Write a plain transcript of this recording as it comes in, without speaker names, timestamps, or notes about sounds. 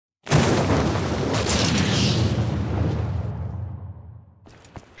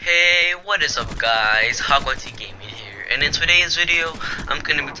What is up guys, HawkYt Gaming here, and in today's video I'm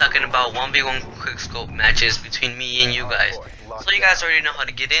going to be talking about 1v1 quickscope matches between me and you guys. So you guys already know how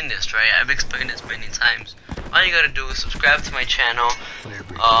to get in this, right? I've explained this many times. All you gotta do is subscribe to my channel,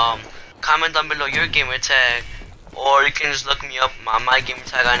 comment down below your gamer tag, or you can just look me up on my gamer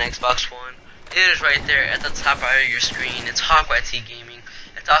tag on Xbox One. It is right there at the top right of your screen. It's HawkYt Gaming.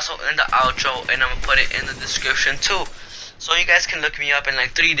 It's also in the outro, and I'm gonna put it in the description too. So you guys can look me up in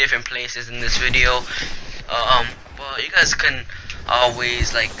like 3 different places in this video. But you guys can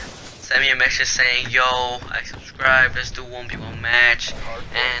always like send me a message saying, yo, I subscribe, let's do 1v1 match,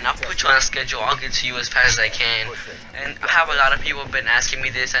 and I'll put you on a schedule. I'll get to you as fast as I can. And I have a lot of people been asking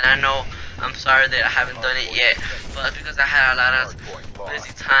me this, and I know I'm sorry that I haven't done it yet, but it's because I had a lot of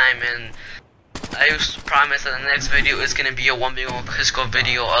busy time, and I used to promise that the next video is gonna be a 1v1 quickscope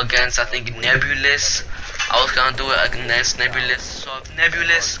video against, I think, Nebulous. I was gonna do it against Nebulous. So if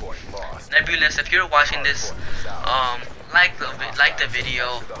Nebulous, if you're watching this, like the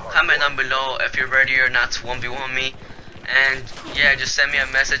video, comment down below if you're ready or not to 1v1 me, and yeah, just send me a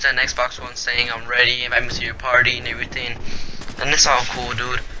message on Xbox One saying I'm ready, invite me to your party and everything, and it's all cool,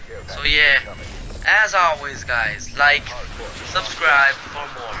 dude. So yeah, as always guys, like, subscribe for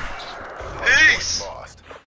more. Peace!